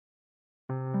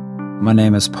My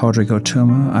name is Padraig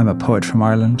O'Tuama. I'm a poet from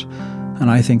Ireland, and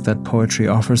I think that poetry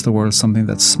offers the world something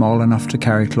that's small enough to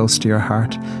carry close to your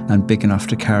heart and big enough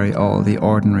to carry all the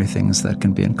ordinary things that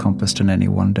can be encompassed in any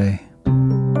one day.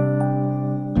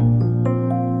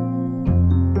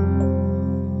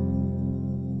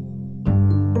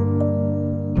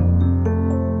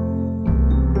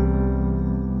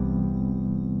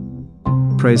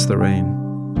 Praise the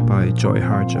Rain by Joy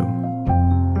Harjo.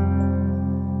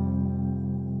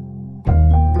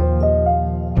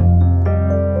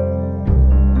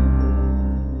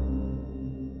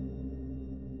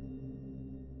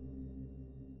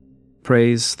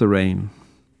 Praise the rain,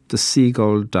 the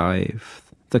seagull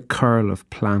dive, the curl of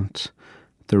plant,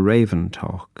 the raven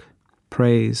talk.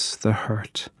 Praise the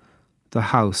hurt, the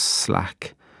house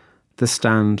slack, the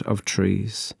stand of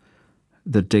trees,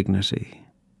 the dignity.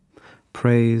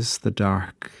 Praise the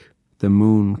dark, the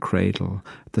moon cradle,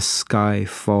 the sky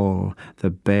fall, the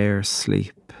bear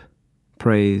sleep.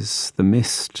 Praise the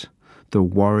mist, the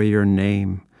warrior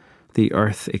name, the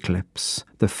earth eclipse,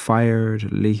 the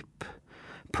fired leap.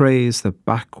 Praise the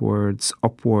backwards,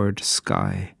 upward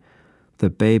sky, the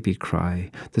baby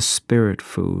cry, the spirit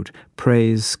food.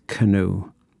 Praise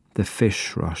canoe, the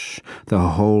fish rush, the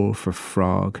hole for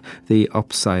frog, the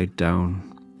upside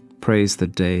down. Praise the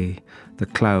day, the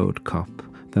cloud cup,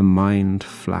 the mind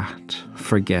flat,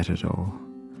 forget it all.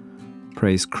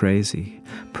 Praise crazy,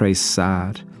 praise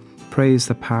sad, praise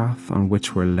the path on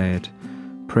which we're led.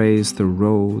 Praise the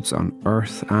roads on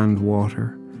earth and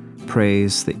water.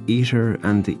 Praise the eater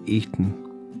and the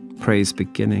eaten. Praise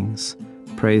beginnings.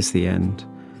 Praise the end.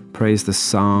 Praise the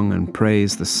song and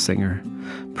praise the singer.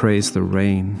 Praise the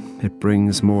rain. It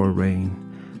brings more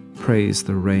rain. Praise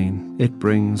the rain. It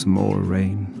brings more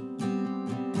rain.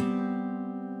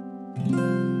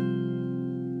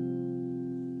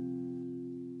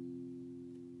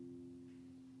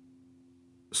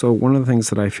 So one of the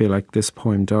things that I feel like this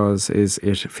poem does is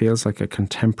it feels like a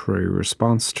contemporary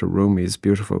response to Rumi's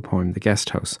beautiful poem, The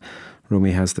Guest House.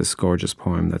 Rumi has this gorgeous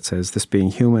poem that says, "This being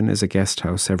human is a guest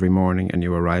house, every morning a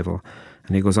new arrival."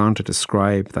 And he goes on to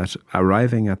describe that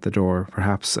arriving at the door,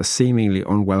 perhaps a seemingly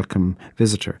unwelcome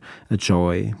visitor, a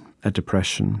joy, a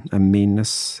depression, a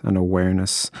meanness, an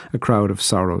awareness, a crowd of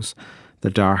sorrows, the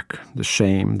dark, the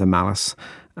shame, the malice.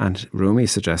 And Rumi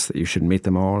suggests that you should meet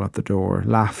them all at the door,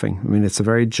 laughing. I mean, it's a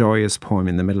very joyous poem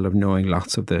in the middle of knowing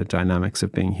lots of the dynamics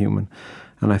of being human.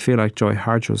 And I feel like Joy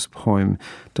Harjo's poem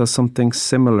does something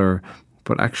similar,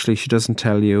 but actually she doesn't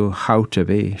tell you how to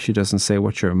be. She doesn't say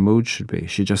what your mood should be.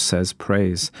 She just says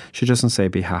praise. She doesn't say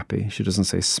be happy. She doesn't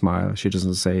say smile. She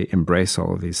doesn't say embrace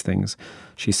all of these things.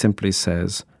 She simply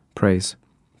says praise.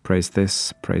 Praise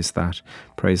this, praise that,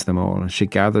 praise them all. And she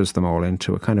gathers them all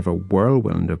into a kind of a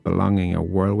whirlwind of belonging, a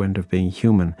whirlwind of being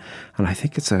human. And I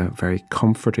think it's a very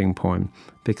comforting poem,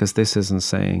 because this isn't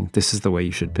saying this is the way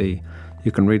you should be.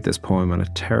 You can read this poem on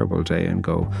a terrible day and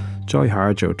go, Joy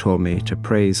Harjo told me to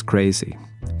praise crazy,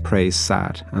 praise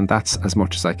sad, and that's as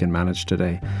much as I can manage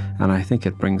today. And I think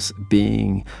it brings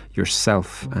being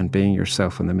yourself, and being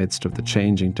yourself in the midst of the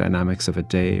changing dynamics of a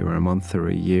day or a month or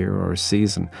a year or a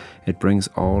season. It brings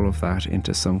all of that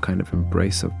into some kind of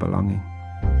embrace of belonging.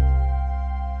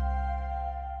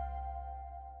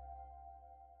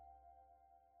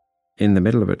 In the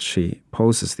middle of it, she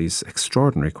poses these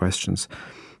extraordinary questions.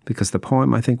 Because the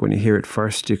poem, I think when you hear it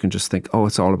first, you can just think, oh,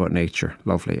 it's all about nature,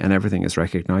 lovely, and everything is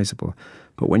recognisable.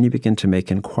 But when you begin to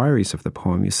make inquiries of the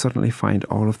poem, you suddenly find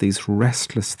all of these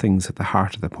restless things at the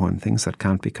heart of the poem, things that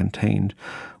can't be contained.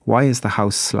 Why is the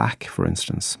house slack, for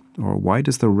instance? Or why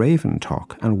does the raven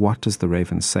talk, and what does the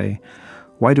raven say?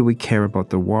 Why do we care about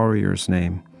the warrior's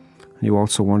name? And you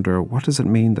also wonder, what does it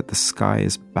mean that the sky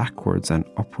is backwards and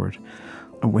upward?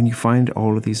 And when you find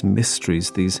all of these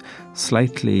mysteries, these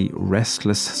slightly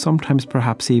restless, sometimes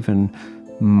perhaps even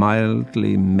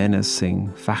mildly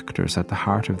menacing factors at the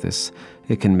heart of this,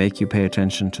 it can make you pay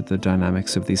attention to the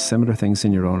dynamics of these similar things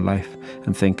in your own life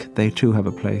and think they too have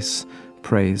a place.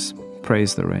 Praise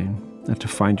the rain. And to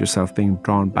find yourself being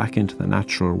drawn back into the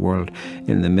natural world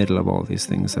in the middle of all these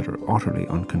things that are utterly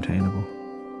uncontainable.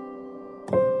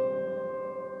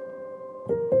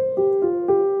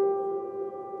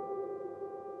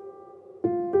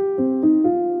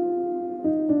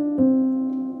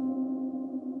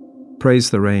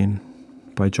 Praise the Rain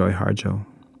by Joy Harjo.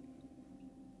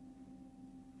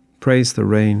 Praise the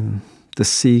rain, the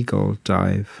seagull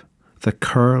dive, the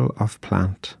curl of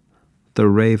plant, the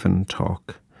raven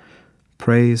talk.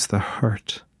 Praise the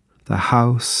hurt, the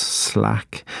house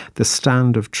slack, the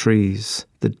stand of trees,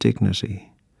 the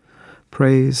dignity.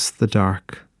 Praise the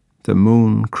dark, the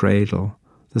moon cradle,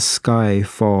 the sky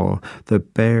fall, the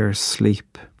bear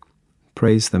sleep.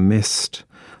 Praise the mist,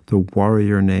 the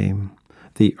warrior name,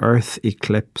 the earth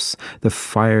eclipse, the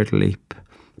fired leap.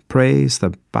 Praise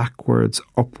the backwards,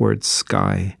 upwards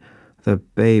sky, the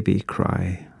baby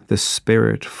cry, the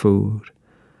spirit food.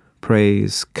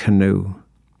 Praise canoe,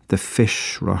 the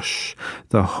fish rush,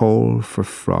 the hole for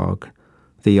frog,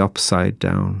 the upside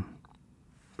down.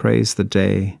 Praise the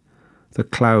day, the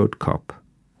cloud cup,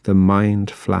 the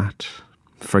mind flat,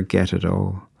 forget it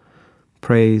all.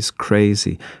 Praise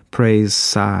crazy, praise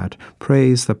sad,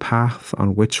 praise the path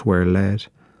on which we're led.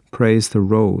 Praise the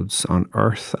roads on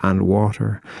earth and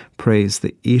water, praise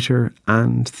the eater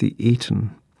and the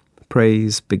eaten.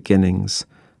 Praise beginnings,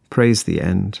 praise the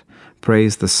end,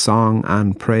 praise the song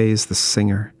and praise the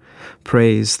singer.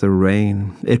 Praise the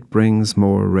rain, it brings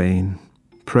more rain.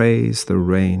 Praise the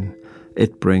rain,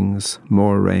 it brings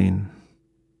more rain.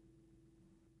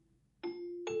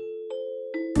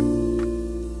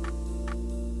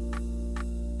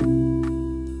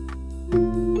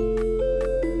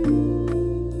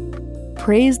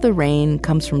 Praise the Rain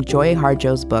comes from Joy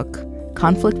Harjo's book,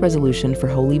 Conflict Resolution for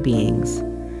Holy Beings.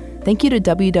 Thank you to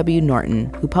W.W.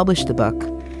 Norton, who published the book,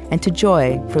 and to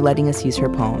Joy for letting us use her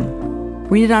poem.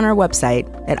 Read it on our website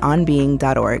at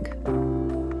onbeing.org.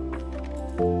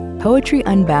 Poetry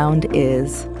Unbound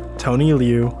is Tony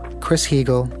Liu, Chris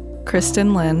Heagle,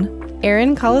 Kristen Lynn,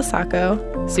 Aaron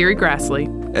Kalasako, Siri Grassley,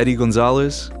 Eddie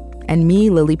Gonzalez, and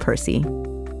me, Lily Percy.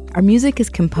 Our music is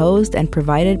composed and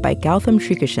provided by Gautam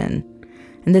Srikishan,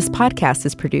 and this podcast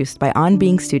is produced by On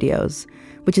Being Studios,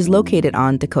 which is located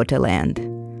on Dakota land.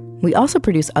 We also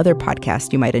produce other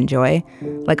podcasts you might enjoy,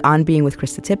 like On Being with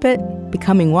Krista Tippett,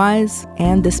 Becoming Wise,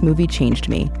 and This Movie Changed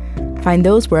Me. Find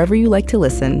those wherever you like to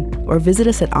listen, or visit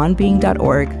us at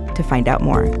onbeing.org to find out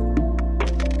more.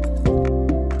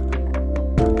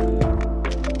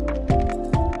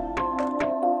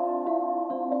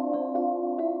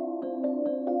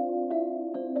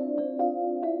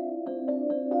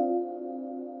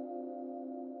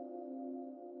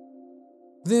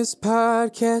 This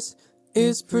podcast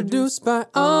is produced by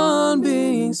On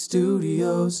Being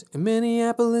Studios in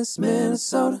Minneapolis,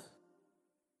 Minnesota.